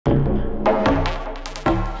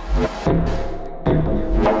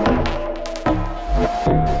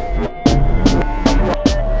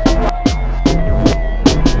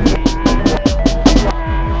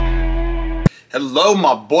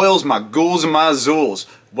Hello my boils, my ghouls, and my zools.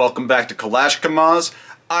 Welcome back to Kalash.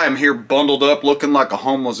 I am here bundled up looking like a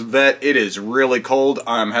homeless vet. It is really cold.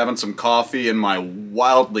 I'm having some coffee in my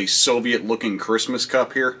wildly Soviet looking Christmas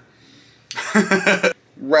cup here.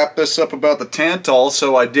 Wrap this up about the Tantal.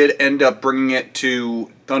 So I did end up bringing it to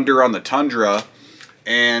Thunder on the Tundra,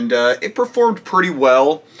 and it performed pretty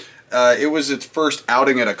well. It was its first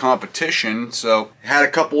outing at a competition, so had a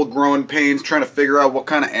couple of growing pains trying to figure out what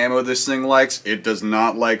kind of ammo this thing likes. It does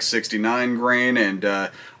not like 69 grain, and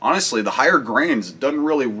honestly, the higher grains doesn't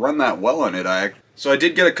really run that well on it. So I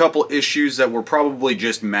did get a couple issues that were probably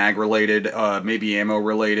just mag related, maybe ammo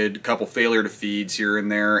related, a couple failure to feeds here and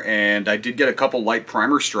there, and I did get a couple light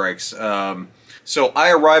primer strikes. So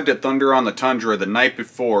I arrived at Thunder on the Tundra the night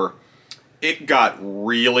before. It got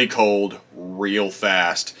really cold real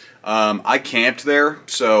fast. I camped there,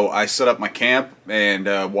 so I set up my camp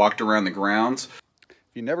and walked around the grounds. If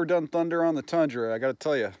you've never done Thunder on the Tundra, I gotta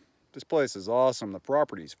tell you, this place is awesome. The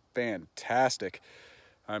property's fantastic.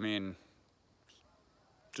 I mean,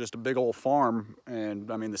 just a big old farm,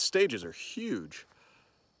 and I mean, the stages are huge.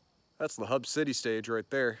 That's the Hub City stage right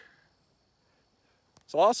there.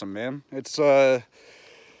 It's awesome, man. It's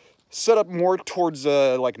set up more towards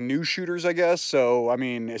like new shooters, I guess. So I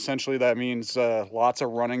mean, essentially that means lots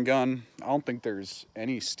of run and gun. I don't think there's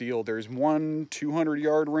any steel. There's one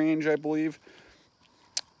 200-yard range, I believe.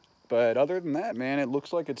 But other than that, man, it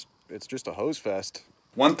looks like it's just a hose fest.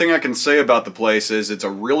 One thing I can say about the place is it's a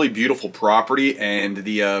really beautiful property, and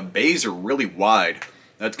the bays are really wide.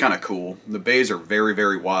 That's kind of cool. The bays are very,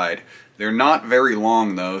 very wide. They're not very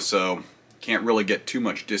long though, so can't really get too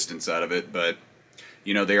much distance out of it, but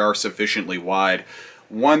you know, they are sufficiently wide.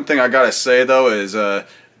 One thing I gotta say though is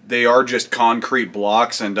they are just concrete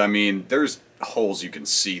blocks, and I mean, there's holes you can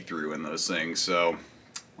see through in those things, so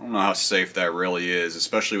I don't know how safe that really is,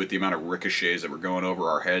 especially with the amount of ricochets that were going over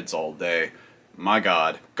our heads all day. My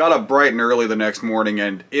God. Got up bright and early the next morning,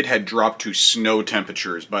 and it had dropped to snow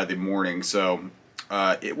temperatures by the morning, so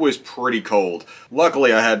it was pretty cold.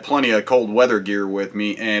 Luckily, I had plenty of cold weather gear with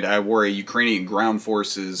me, and I wore a Ukrainian Ground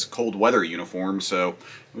Forces cold weather uniform, so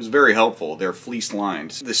it was very helpful. They're fleece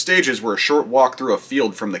lined. The stages were a short walk through a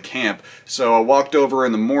field from the camp, so I walked over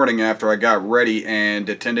in the morning after I got ready and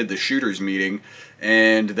attended the shooters meeting,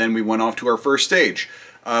 and then we went off to our first stage.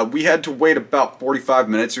 We had to wait about 45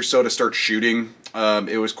 minutes or so to start shooting.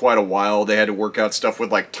 It was quite a while. They had to work out stuff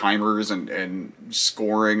with like timers and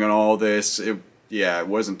scoring and all this. Yeah, it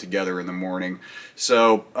wasn't together in the morning.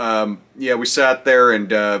 So, yeah, we sat there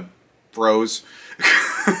and froze.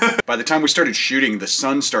 By the time we started shooting, the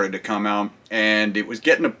sun started to come out, and it was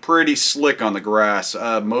getting pretty slick on the grass.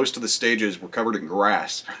 Most of the stages were covered in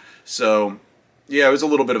grass. So, yeah, it was a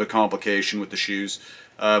little bit of a complication with the shoes.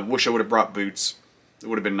 Wish I would have brought boots. It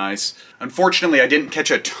would have been nice. Unfortunately, I didn't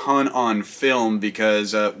catch a ton on film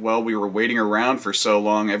because, well, we were waiting around for so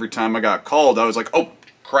long. Every time I got called, I was like, oh,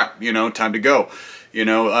 crap, you know, time to go. You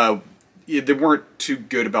know, they weren't too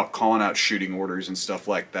good about calling out shooting orders and stuff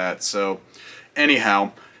like that. So,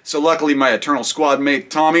 anyhow, so luckily my eternal squad mate,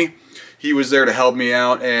 Tommy, he was there to help me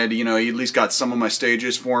out, and, you know, he at least got some of my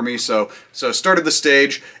stages for me. So I started the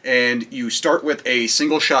stage, and you start with a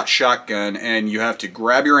single-shot shotgun, and you have to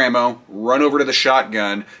grab your ammo, run over to the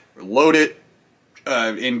shotgun, load it,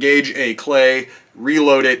 engage a clay,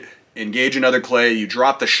 reload it, engage another clay, you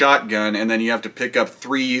drop the shotgun, and then you have to pick up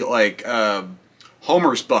 3 like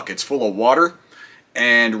Homer's buckets full of water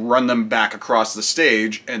and run them back across the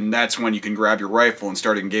stage, and that's when you can grab your rifle and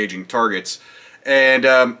start engaging targets. And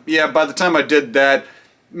yeah, by the time I did that,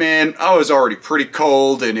 man, I was already pretty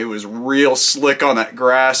cold, and it was real slick on that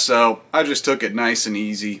grass, so I just took it nice and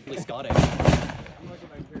easy.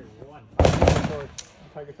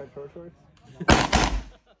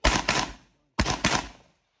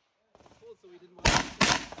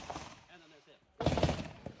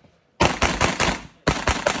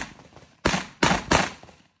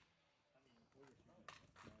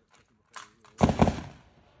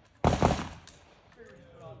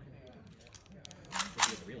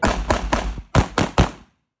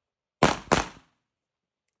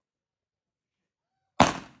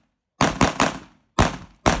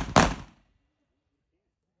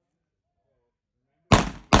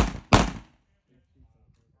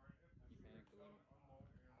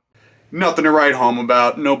 Nothing to write home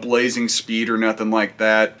about, no blazing speed or nothing like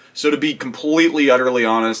that. So to be completely, utterly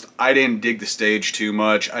honest, I didn't dig the stage too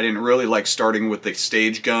much. I didn't really like starting with the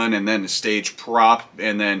stage gun and then the stage prop,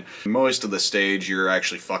 and then most of the stage you're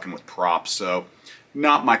actually fucking with props, so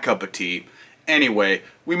not my cup of tea. Anyway,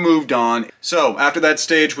 we moved on. So after that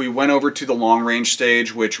stage, we went over to the long range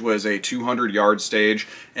stage, which was a 200-yard stage,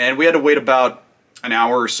 and we had to wait about an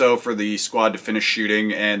hour or so for the squad to finish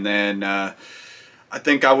shooting, and then I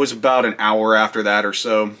think I was about an hour after that or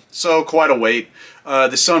so. So quite a wait.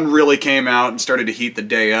 The sun really came out and started to heat the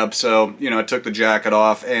day up, so, you know, I took the jacket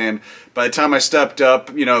off, and by the time I stepped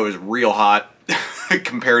up, you know, it was real hot.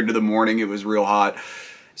 Compared to the morning, it was real hot.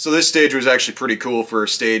 So this stage was actually pretty cool for a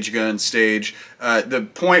stage gun stage. The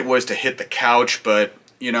point was to hit the couch, but,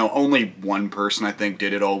 you know, only one person, I think,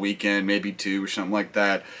 did it all weekend, maybe two or something like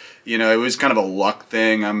that. You know, it was kind of a luck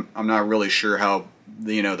thing. I'm not really sure how,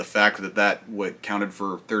 you know, the fact that what counted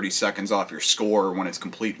for 30 seconds off your score when it's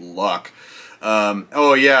complete luck.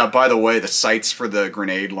 Oh yeah, by the way, the sights for the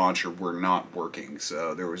grenade launcher were not working,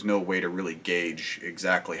 so there was no way to really gauge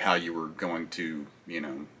exactly how you were going to, you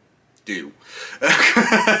know, do.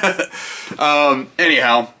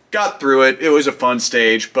 Anyhow, got through it. It was a fun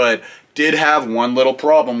stage, but did have one little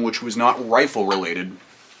problem, which was not rifle related.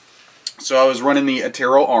 So I was running the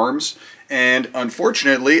Atero arms, and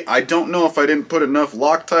unfortunately, I don't know if I didn't put enough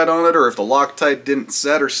Loctite on it or if the Loctite didn't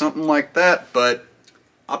set or something like that, but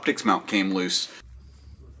optics mount came loose.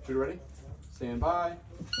 Shoot ready? Stand by.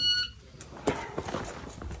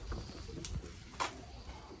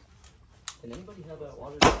 Can anybody have that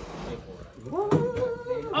water?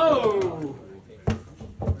 Oh!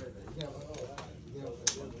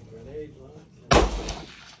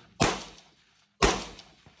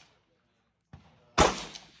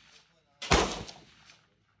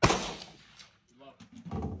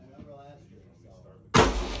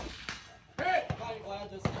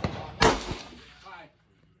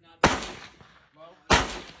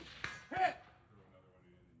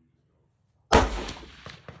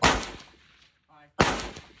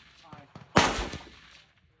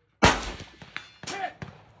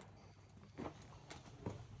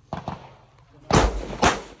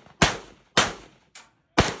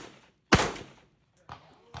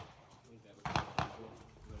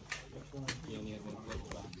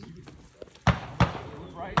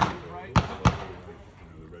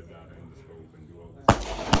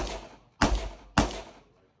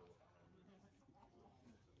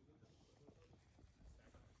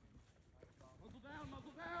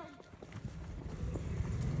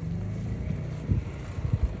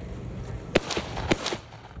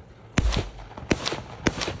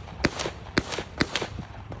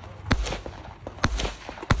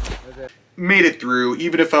 Made it through,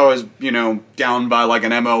 even if I was, you know, down by like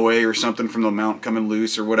an MOA or something from the mount coming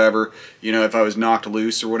loose or whatever, you know, if I was knocked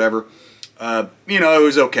loose or whatever, you know, it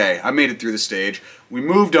was okay. I made it through the stage. We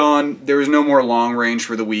moved on. There was no more long range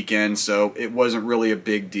for the weekend, so it wasn't really a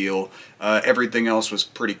big deal. Everything else was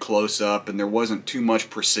pretty close up, and there wasn't too much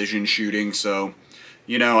precision shooting, so,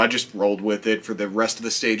 you know, I just rolled with it for the rest of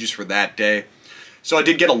the stages for that day. So I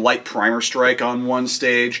did get a light primer strike on one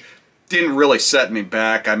stage. Didn't really set me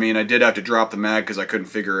back. I mean, I did have to drop the mag because I couldn't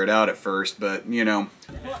figure it out at first, but, you know.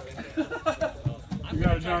 You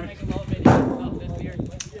got it, Johnny.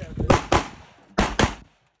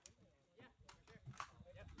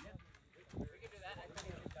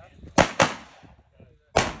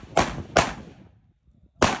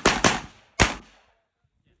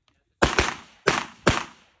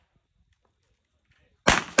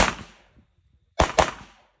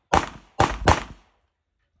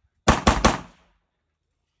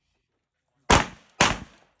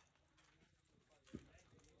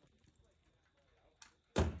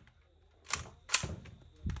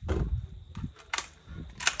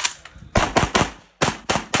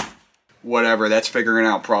 Whatever, that's figuring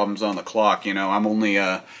out problems on the clock, you know. I'm only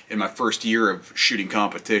in my first year of shooting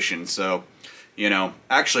competition, so, you know,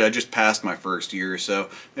 actually I just passed my first year, so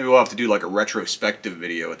maybe we'll have to do like a retrospective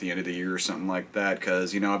video at the end of the year or something like that,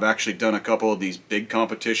 because, you know, I've actually done a couple of these big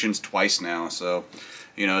competitions twice now, so,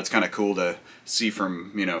 you know, it's kind of cool to see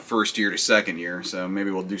from, you know, first year to second year, so maybe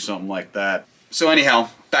we'll do something like that. So anyhow,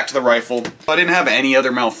 back to the rifle. I didn't have any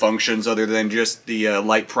other malfunctions other than just the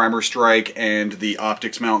light primer strike and the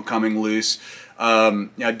optics mount coming loose.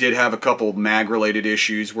 I did have a couple mag-related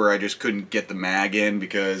issues where I just couldn't get the mag in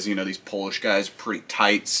because, you know, these Polish guys are pretty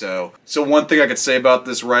tight. So one thing I could say about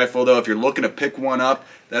this rifle, though, if you're looking to pick one up,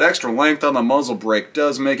 that extra length on the muzzle brake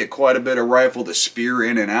does make it quite a bit of rifle to spear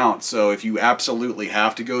in and out. So if you absolutely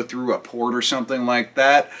have to go through a port or something like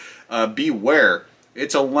that, beware.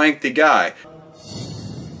 It's a lengthy guy.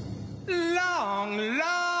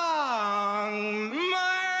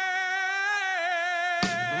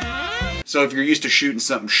 So if you're used to shooting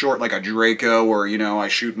something short like a Draco, or, you know, I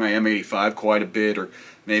shoot my M85 quite a bit, or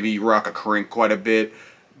maybe you rock a crank quite a bit,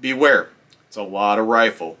 beware. It's a lot of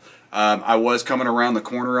rifle. I was coming around the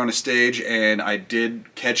corner on a stage, and I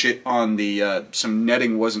did catch it on the, some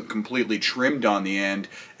netting wasn't completely trimmed on the end,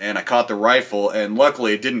 and I caught the rifle, and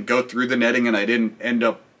luckily it didn't go through the netting, and I didn't end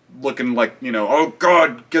up looking like, you know, oh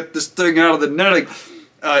God, get this thing out of the netting.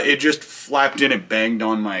 It just flapped in and banged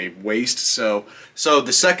on my waist. So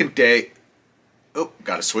the second day, oh,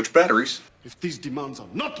 gotta switch batteries. If these demands are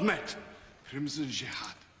not met, Crimson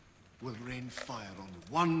Jihad will rain fire on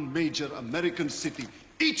one major American city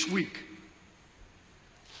each week.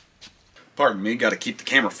 Pardon me, gotta keep the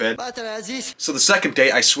camera fed. So the second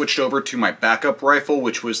day I switched over to my backup rifle,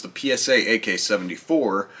 which was the PSA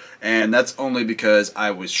AK-74, and that's only because I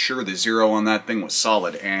was sure the zero on that thing was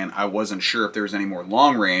solid, and I wasn't sure if there was any more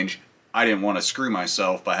long range. I didn't want to screw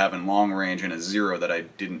myself by having long range and a zero that I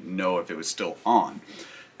didn't know if it was still on.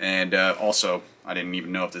 And also, I didn't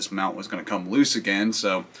even know if this mount was going to come loose again,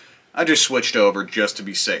 so I just switched over just to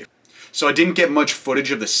be safe. So I didn't get much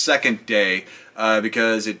footage of the second day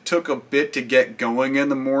because it took a bit to get going in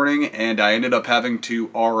the morning, and I ended up having to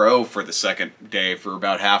RO for the second day for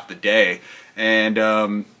about half the day. And,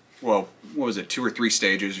 well, what was it, 2 or 3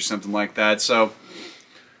 stages or something like that. So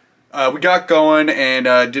we got going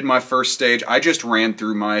and did my first stage. I just ran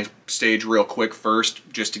through my stage real quick first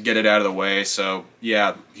just to get it out of the way. So,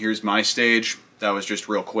 yeah, here's my stage. That was just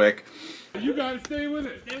real quick. You gotta stay with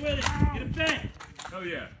it. Stay with it. Get it back. Oh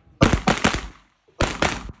yeah.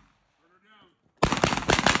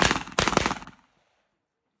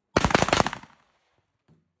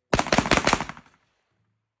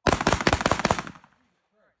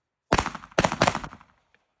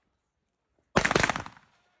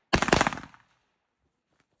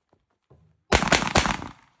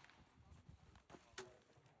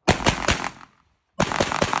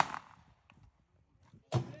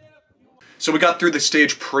 So we got through the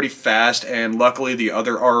stage pretty fast, and luckily the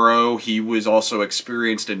other RO, he was also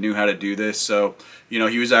experienced and knew how to do this. So, you know,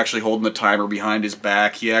 he was actually holding the timer behind his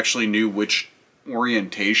back. He actually knew which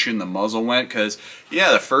orientation the muzzle went, because,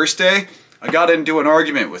 yeah, the first day, I got into an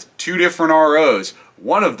argument with 2 different ROs.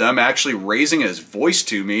 One of them actually raising his voice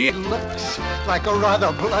to me. Looks like a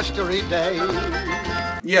rather blustery day.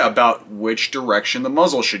 Yeah, about which direction the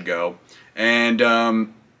muzzle should go. And,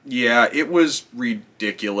 yeah, it was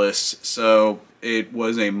ridiculous. So it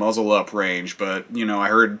was a muzzle up range, but you know, I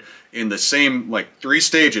heard in the same like 3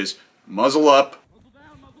 stages, muzzle up,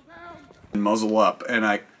 and muzzle up,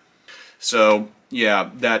 and so yeah,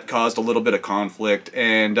 that caused a little bit of conflict.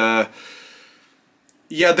 And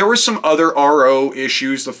yeah, there were some other RO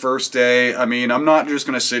issues the first day. I mean, I'm not just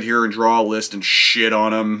gonna sit here and draw a list and shit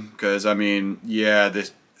on them, because I mean, yeah,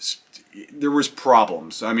 there was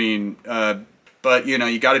problems. I mean, but, you know,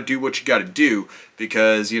 you got to do what you got to do,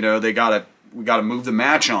 because, you know, we got to move the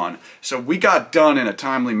match on. So we got done in a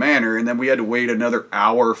timely manner, and then we had to wait another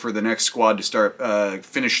hour for the next squad to start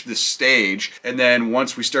finish this stage. And then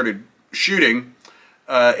once we started shooting,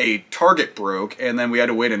 a target broke, and then we had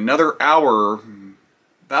to wait another hour,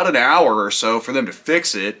 about an hour or so, for them to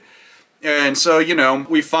fix it. And so, you know,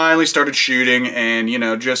 we finally started shooting and, you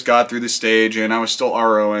know, just got through the stage, and I was still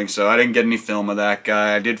ROing, so I didn't get any film of that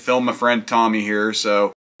guy. I did film my friend Tommy here,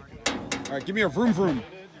 so. Alright, give me a vroom vroom.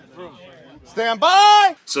 Stand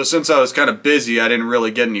by! So since I was kind of busy, I didn't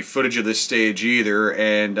really get any footage of this stage either,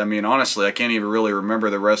 and I mean, honestly, I can't even really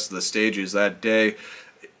remember the rest of the stages that day.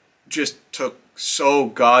 It just took so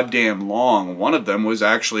goddamn long. One of them was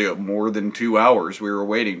actually more than 2 hours we were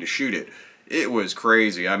waiting to shoot it. It was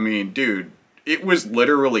crazy. I mean, dude, it was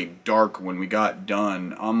literally dark when we got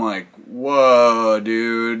done. I'm like, whoa,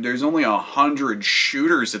 dude, there's only 100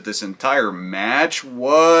 shooters at this entire match?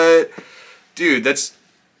 What? Dude, that's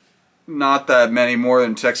not that many more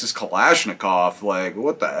than Texas Kalashnikov. Like,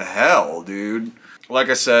 what the hell, dude? Like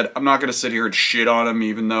I said, I'm not going to sit here and shit on him,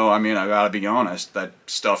 even though, I mean, I gotta be honest, that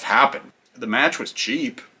stuff happened. The match was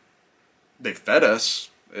cheap. They fed us.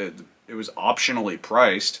 It was optionally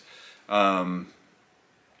priced.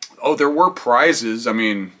 Oh, there were prizes. I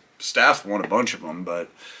mean, staff won a bunch of them, but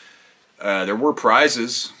there were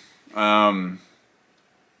prizes. And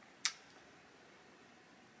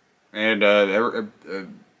there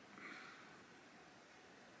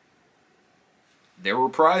were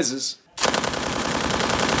prizes.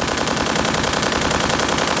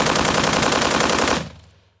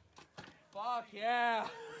 Fuck yeah.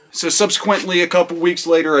 So subsequently, a couple weeks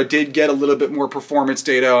later, I did get a little bit more performance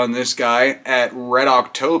data on this guy at Red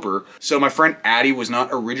October. So my friend Addie was not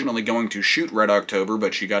originally going to shoot Red October,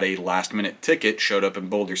 but she got a last-minute ticket, showed up in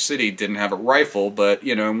Boulder City, didn't have a rifle, but,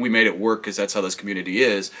 you know, we made it work because that's how this community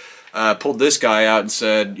is. Pulled this guy out and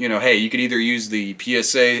said, you know, hey, you could either use the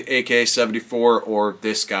PSA AK-74 or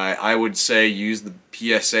this guy. I would say use the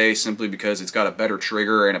PSA simply because it's got a better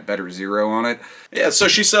trigger and a better zero on it. Yeah, so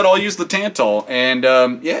she said I'll use the Tantal, and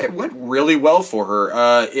yeah, it went really well for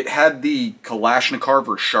her. It had the Kalashnikov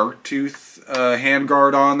or Shark Tooth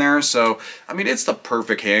handguard on there, so I mean it's the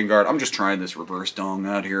perfect handguard. I'm just trying this reverse dong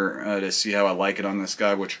out here to see how I like it on this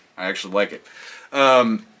guy, which I actually like it.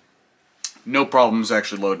 No problems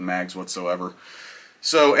actually loading mags whatsoever.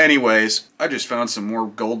 So anyways, I just found some more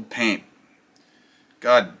gold paint.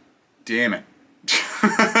 God damn it.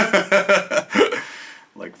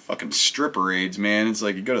 Like fucking stripper aids, man. It's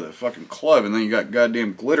like you go to the fucking club and then you got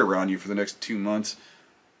goddamn glitter on you for the next 2 months.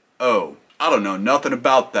 Oh, I don't know nothing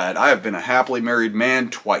about that. I have been a happily married man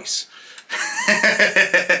twice.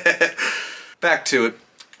 Back to it.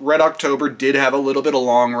 Red October did have a little bit of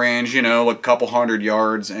long range, you know, a couple 100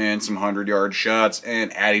 yards and some 100-yard shots,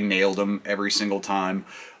 and Addie nailed them every single time.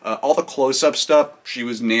 All the close-up stuff, she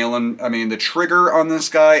was nailing. I mean, the trigger on this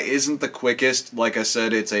guy isn't the quickest. Like I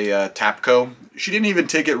said, it's a Tapco. She didn't even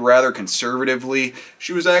take it rather conservatively.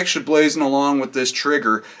 She was actually blazing along with this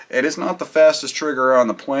trigger, and it's not the fastest trigger on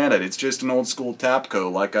the planet. It's just an old-school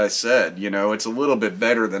Tapco, like I said. You know, it's a little bit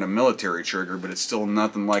better than a military trigger, but it's still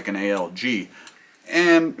nothing like an ALG.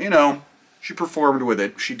 And, you know, she performed with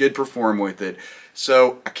it. She did perform with it.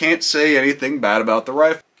 So, I can't say anything bad about the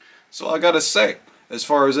rifle. So, I gotta say, as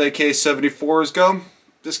far as AK-74s go,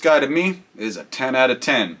 this guy to me is a 10 out of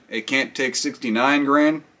 10. It can't take 69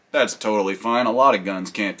 grain. That's totally fine. A lot of guns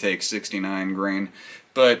can't take 69 grain.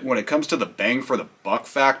 But when it comes to the bang for the buck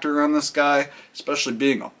factor on this guy, especially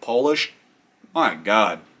being a Polish, my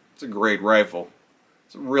God, it's a great rifle.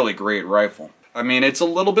 It's a really great rifle. I mean, it's a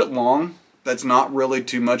little bit long. That's not really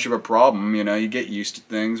too much of a problem, you know, you get used to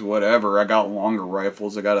things, whatever. I got longer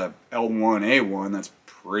rifles. I got a L1A1 that's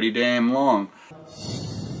pretty damn long.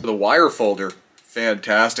 The wire folder,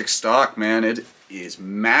 fantastic stock, man. It is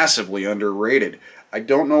massively underrated. I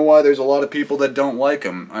don't know why there's a lot of people that don't like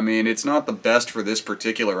them. I mean, it's not the best for this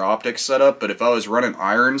particular optics setup, but if I was running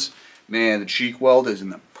irons, man, the cheek weld is in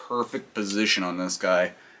the perfect position on this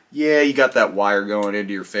guy. Yeah, you got that wire going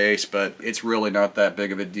into your face, but it's really not that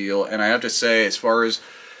big of a deal. And I have to say, as far as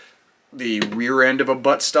the rear end of a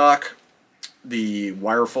buttstock, the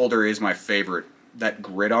wire folder is my favorite. That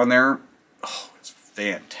grid on there, oh, it's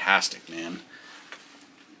fantastic, man.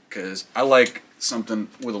 Because I like something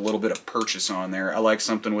with a little bit of purchase on there. I like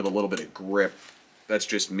something with a little bit of grip. That's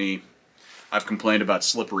just me. I've complained about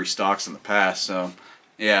slippery stocks in the past, so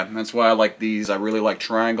yeah, that's why I like these. I really like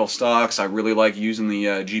triangle stocks. I really like using the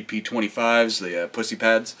GP25s, the pussy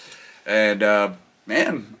pads. And,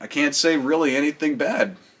 man, I can't say really anything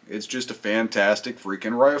bad. It's just a fantastic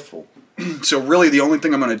freaking rifle. So really the only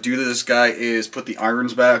thing I'm going to do to this guy is put the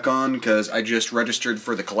irons back on, because I just registered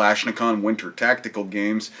for the Kalashnikov Winter Tactical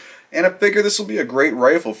Games. And I figure this will be a great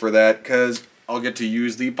rifle for that, because I'll get to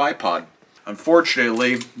use the bipod.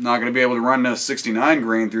 Unfortunately, not going to be able to run a 69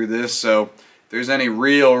 grain through this, so if there's any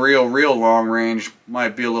real long range,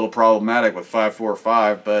 might be a little problematic with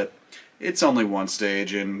 5.45, but it's only one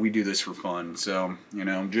stage and we do this for fun, so, you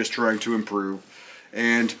know, I'm just trying to improve.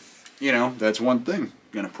 And, you know, that's one thing.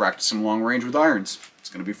 Gonna practice some long range with irons. It's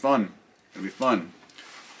gonna be fun. It's gonna be fun.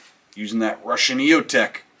 Using that Russian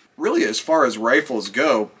EOTech. Really, as far as rifles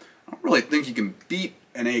go, I don't really think you can beat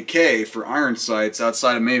an AK for iron sights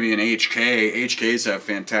outside of maybe an HK. HKs have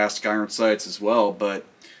fantastic iron sights as well, but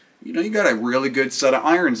you know, you got a really good set of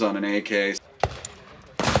irons on an AK.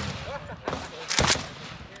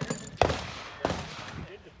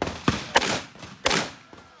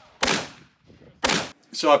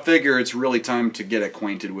 So I figure it's really time to get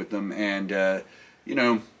acquainted with them and, you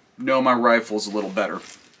know my rifles a little better.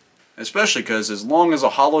 Especially because as long as a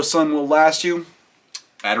hollow sun will last you,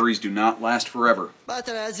 batteries do not last forever.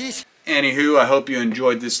 Anywho, I hope you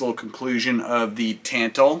enjoyed this little conclusion of the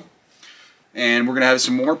Tantal. And we're going to have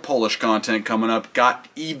some more Polish content coming up. Got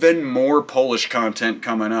even more Polish content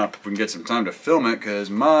coming up. If we can get some time to film it, because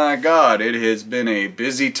my God, it has been a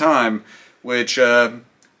busy time, which I'll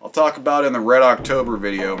talk about in the Red October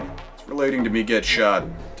video. It's relating to me get shot.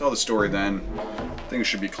 Tell the story then. Things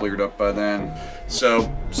should be cleared up by then.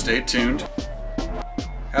 So, stay tuned.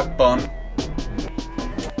 Have fun.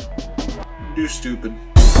 Do stupid.